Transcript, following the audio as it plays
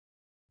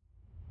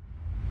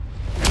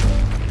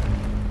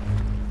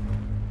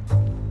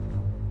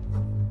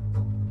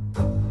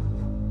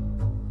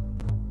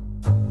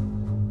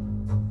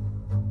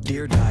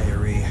Dear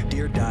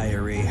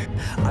diary,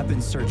 I've been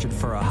searching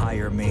for a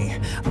higher me.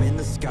 I'm in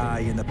the sky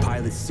in the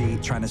pilot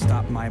seat, trying to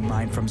stop my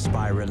mind from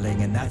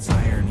spiraling, and that's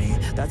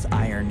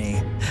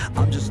irony,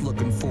 I'm just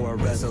looking for a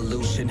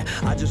resolution.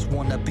 I just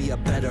wanna be a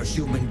better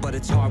human, but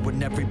it's hard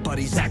when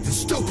everybody's acting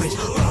stupid.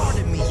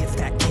 Pardon me if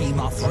that came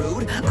off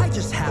rude, I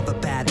just have a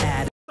bad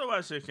attitude. So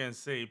as you can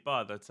see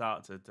by the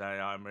title today,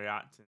 I'm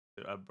reacting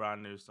to a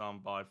brand new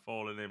song by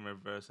Falling in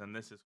Reverse, and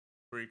this is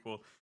Prequel.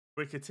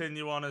 We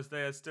continue on as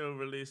they are still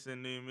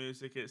releasing new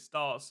music. It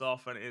starts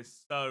off and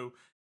it's so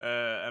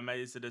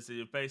amazing as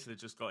you've basically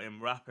just got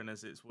him rapping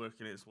as it's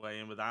working its way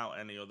in without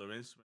any other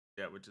instruments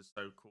yet, which is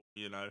so cool,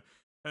 you know.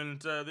 And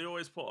they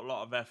always put a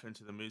lot of effort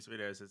into the music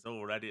videos.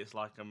 It's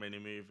like a mini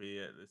movie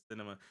at the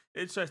cinema.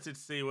 Interested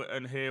to see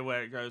and hear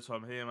where it goes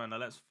from here, man. Now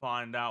let's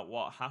find out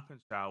what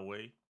happens, shall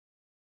we?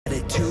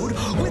 Attitude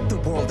with the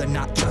world and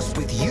not just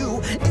with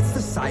you. It's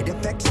the side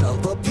effects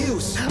of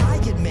abuse. I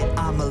admit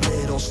I'm a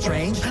little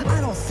strange.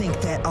 I don't think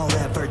that I'll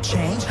ever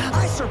change.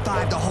 I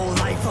survived a whole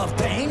life of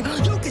pain.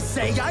 You could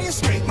say I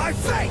escaped my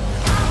fate.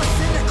 I'm a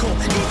cynical,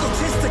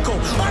 egotistical,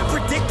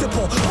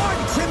 unpredictable,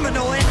 hardened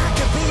criminal, and I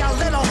could be a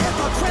little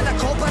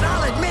hypocritical, but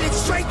I'll admit it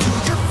straight to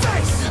your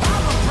face.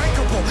 I'm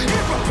unbreakable,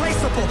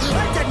 irreplaceable,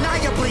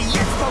 undeniably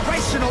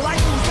inspirational. I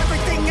use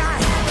everything I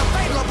had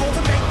available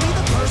to make me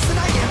the person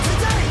I am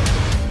today.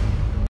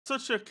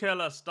 Such a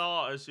killer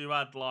start as you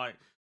had, like,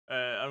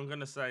 I'm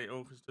going to say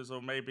orchestras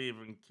or maybe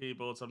even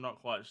keyboards. I'm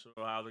not quite sure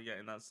how they're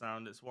getting that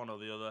sound. It's one or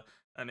the other.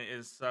 And it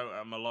is so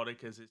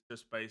melodic as it's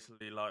just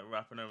basically like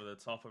rapping over the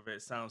top of it.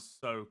 It sounds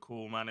so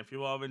cool, man. If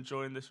you are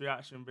enjoying this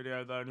reaction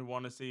video though and you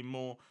want to see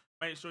more,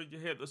 make sure you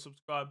hit the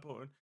subscribe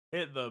button,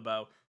 hit the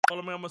bell.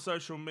 Follow me on my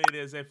social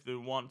medias if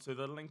you want to.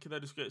 The link in the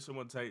description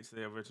will take to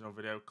the original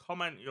video.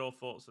 Comment your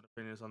thoughts and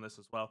opinions on this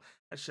as well.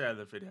 And share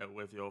the video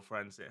with your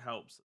friends. It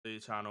helps the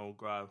channel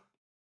grow.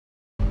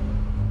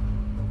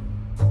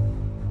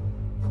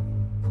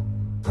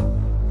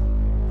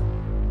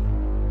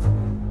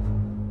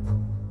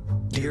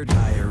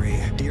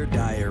 Dear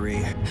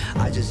diary,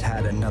 I just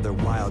had another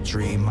wild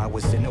dream. I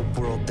was in a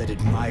world that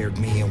admired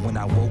me, and when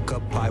I woke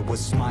up I was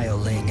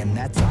smiling, and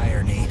that's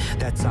irony.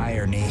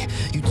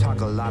 You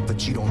talk a lot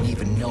but you don't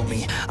even know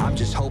me. I'm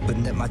just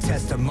hoping that my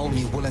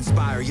testimony will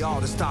inspire y'all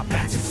to stop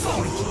acting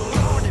phony.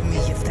 Pardon me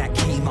if that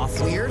came off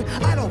weird.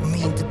 I don't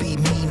mean to be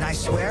mean, I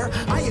swear.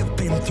 I have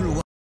been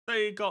through. So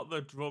you got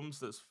the drums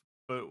that's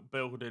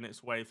building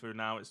its way through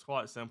now. It's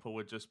quite simple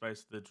with just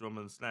basically the drum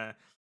and snare.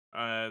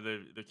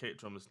 The kick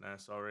drum and snare,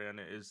 sorry, and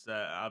it is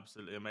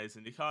absolutely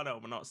amazing. You can't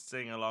help but not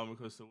sing along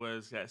because the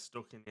words get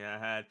stuck in your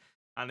head,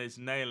 and it's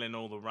nailing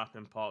all the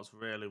rapping parts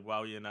really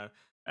well, you know.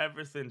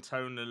 Everything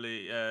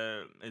tonally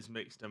is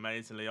mixed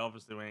amazingly.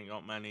 Obviously we ain't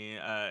got many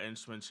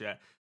instruments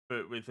yet,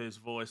 but with his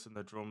voice and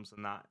the drums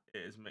and that,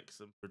 it is mixed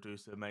and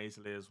produced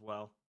amazingly as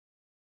well.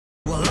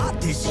 A lot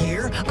this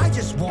year, I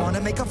just want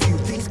to make a few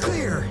things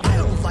clear. I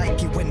don't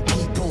like it when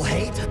people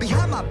hate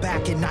behind my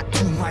back and not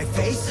to my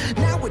face.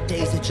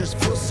 Nowadays it just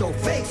feels so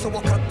fake, so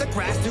I'll cut the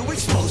grass to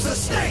expose the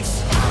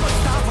snakes. I'm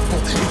unstoppable,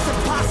 it's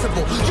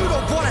impossible. You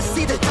don't want to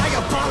see the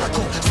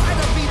diabolical side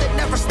of me that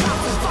never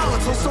stops is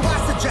volatile, so I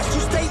suggest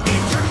you stay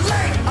in your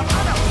lane. I'm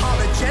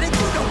unapologetic,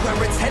 you know where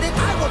it's headed.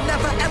 I will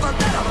never ever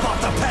let up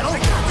off the pedal.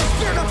 I got the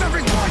spirit of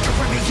every warrior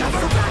in me.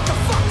 Ever back the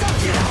fuck up,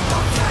 get out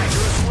my face.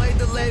 You enslaved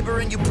the labor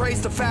and you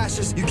praise the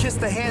fascists. You kiss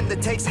the hand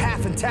that takes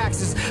half in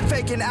taxes,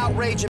 faking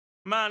outrage.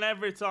 Man,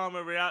 every time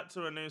I react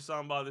to a new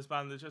song by this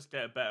band, they just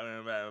get better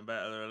and better and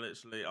better. They're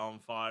literally on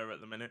fire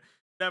at the minute.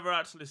 Never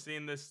actually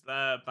seen this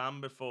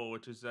band before,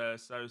 which is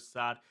so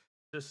sad.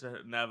 Just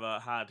never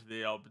had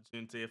the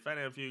opportunity. If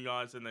any of you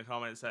guys in the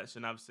comment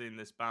section have seen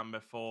this band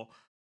before,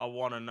 I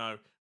want to know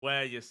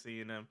where you're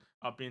seeing them.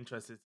 I'd be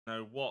interested to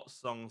know what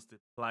songs they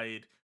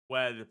played,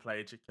 where they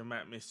played. You can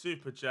make me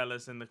super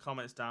jealous in the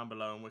comments down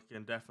below, and we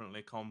can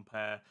definitely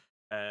compare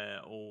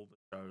all the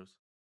shows.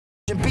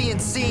 Being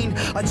seen,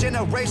 a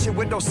generation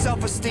with no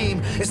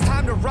self-esteem. It's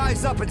time to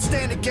rise up and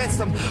stand against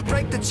them.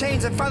 Break the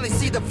chains and finally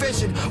see the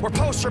vision. We're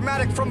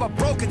post-traumatic from a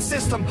broken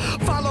system.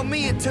 Follow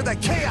me into the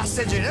chaos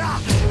engine.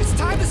 It's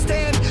time to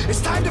stand, it's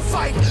time to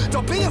fight.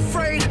 Don't be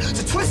afraid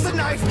to twist the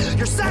knife.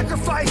 Your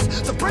sacrifice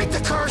to break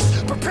the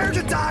curse. Prepare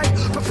to die,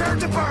 prepare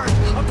to burn.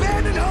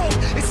 Abandon hope,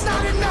 it's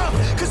not enough,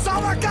 cause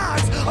all our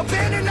gods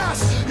abandon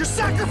us. Your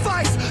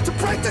sacrifice to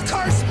break the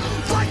curse.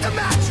 Light the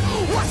match,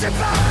 watch it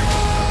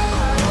burn.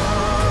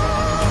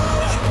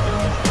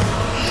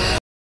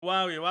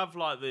 Wow, you have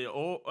like the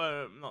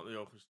not the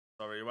orchestra,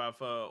 sorry, you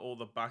have all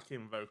the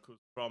backing vocals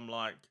from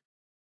like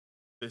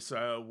this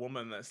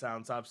woman that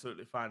sounds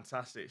absolutely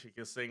fantastic. She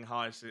can sing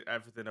high,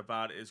 everything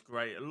about it is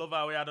great. I love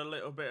how we had a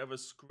little bit of a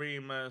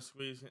screamer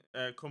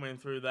coming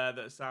through there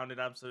that sounded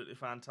absolutely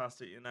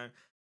fantastic, you know.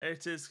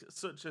 It is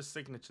such a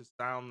signature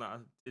sound that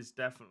is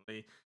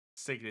definitely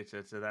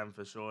signature to them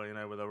for sure, you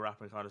know, with the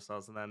rapping kind of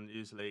styles, and then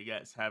usually it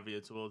gets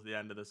heavier towards the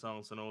end of the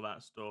songs and all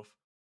that stuff.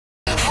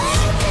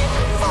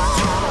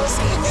 The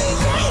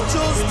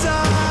angels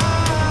die,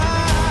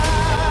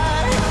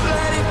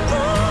 let it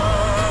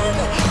burn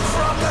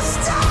from the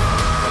start.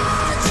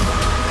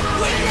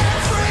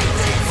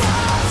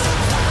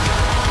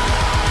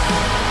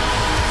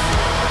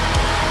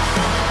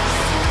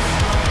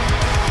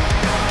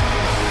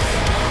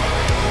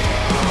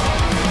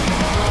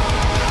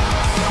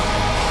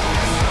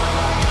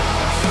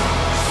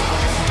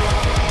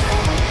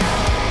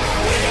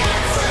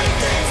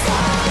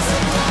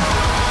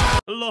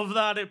 love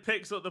that. It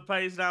picks up the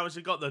pace now as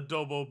you've got the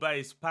double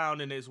bass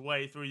pounding its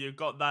way through. You've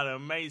got that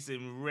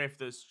amazing riff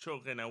that's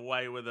chugging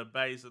away with the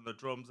bass and the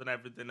drums and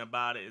everything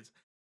about it. It's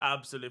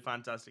absolutely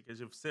fantastic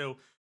as you've still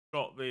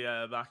got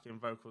the backing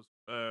vocals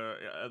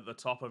at the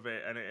top of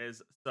it, and it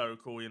is so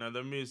cool. You know,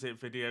 the music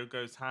video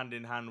goes hand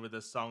in hand with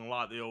the song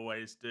like they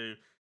always do.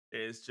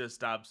 It's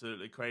just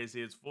absolutely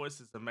crazy. His voice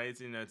is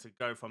amazing, you know, to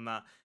go from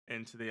that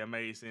into the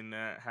amazing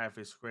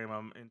heavy scream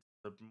into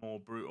the more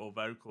brutal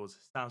vocals.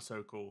 It sounds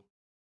so cool.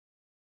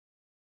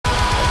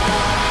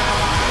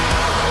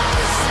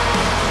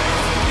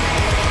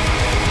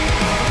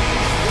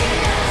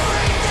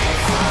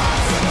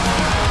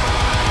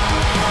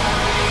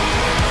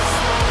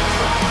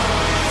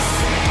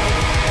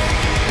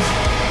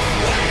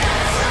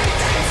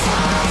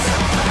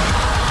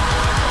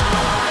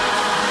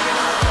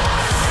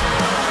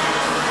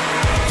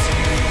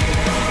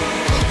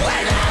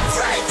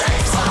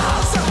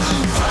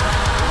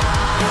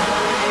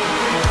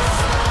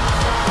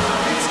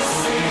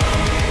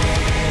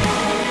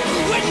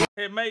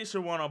 It makes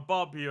you want to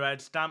bob your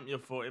head, stamp your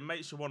foot. It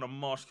makes you want to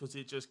mosh because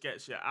it just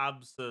gets you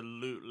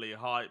absolutely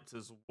hyped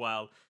as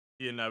well.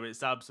 You know,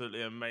 it's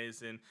absolutely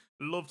amazing.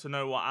 Love to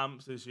know what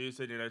amps is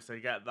using, you know, to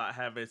get that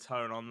heavy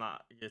tone on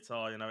that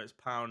guitar. You know, it's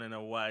pounding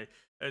away.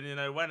 And, you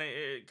know, when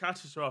it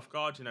catches you off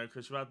guard, you know,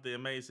 because you had the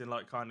amazing,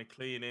 like, kind of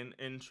clean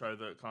intro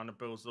that kind of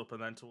builds up.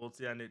 And then towards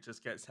the end, it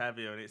just gets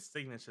heavier. And it's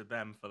signature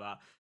them for that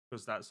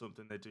because that's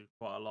something they do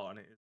quite a lot. And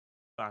it is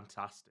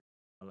fantastic,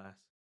 nonetheless.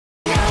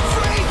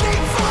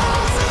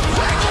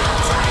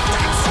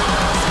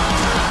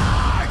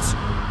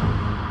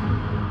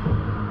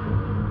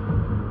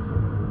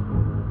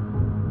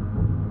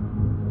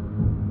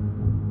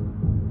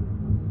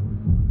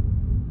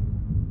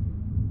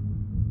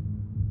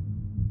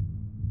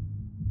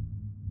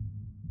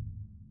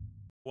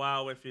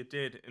 Wow, if you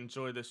did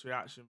enjoy this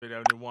reaction video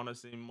and you want to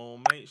see more,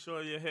 make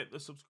sure you hit the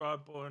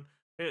subscribe button,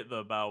 hit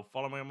the bell,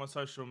 follow me on my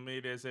social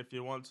medias if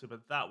you want to.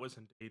 But that was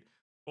indeed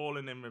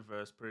Falling in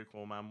Reverse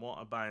Prequel, man. What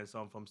a banging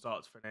song from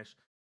start to finish.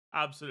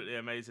 Absolutely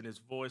amazing. His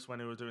voice when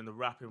he was doing the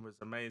rapping was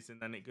amazing.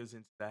 Then it goes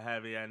into the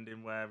heavy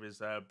ending where his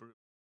brutal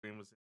scream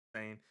was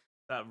insane.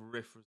 That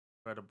riff was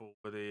incredible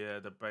with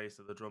the bass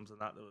of the drums and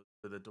that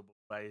with the double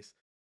bass.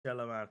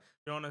 Killer, man. If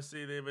you want to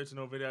see the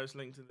original video, it's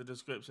linked in the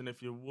description.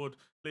 If you would,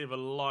 leave a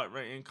like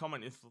rating,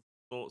 comment your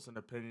thoughts and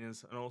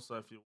opinions, and also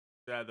if you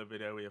share the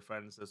video with your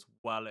friends as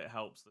well, it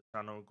helps the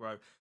channel grow.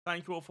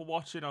 Thank you all for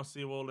watching. I'll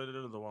see you all in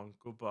another one.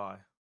 Goodbye.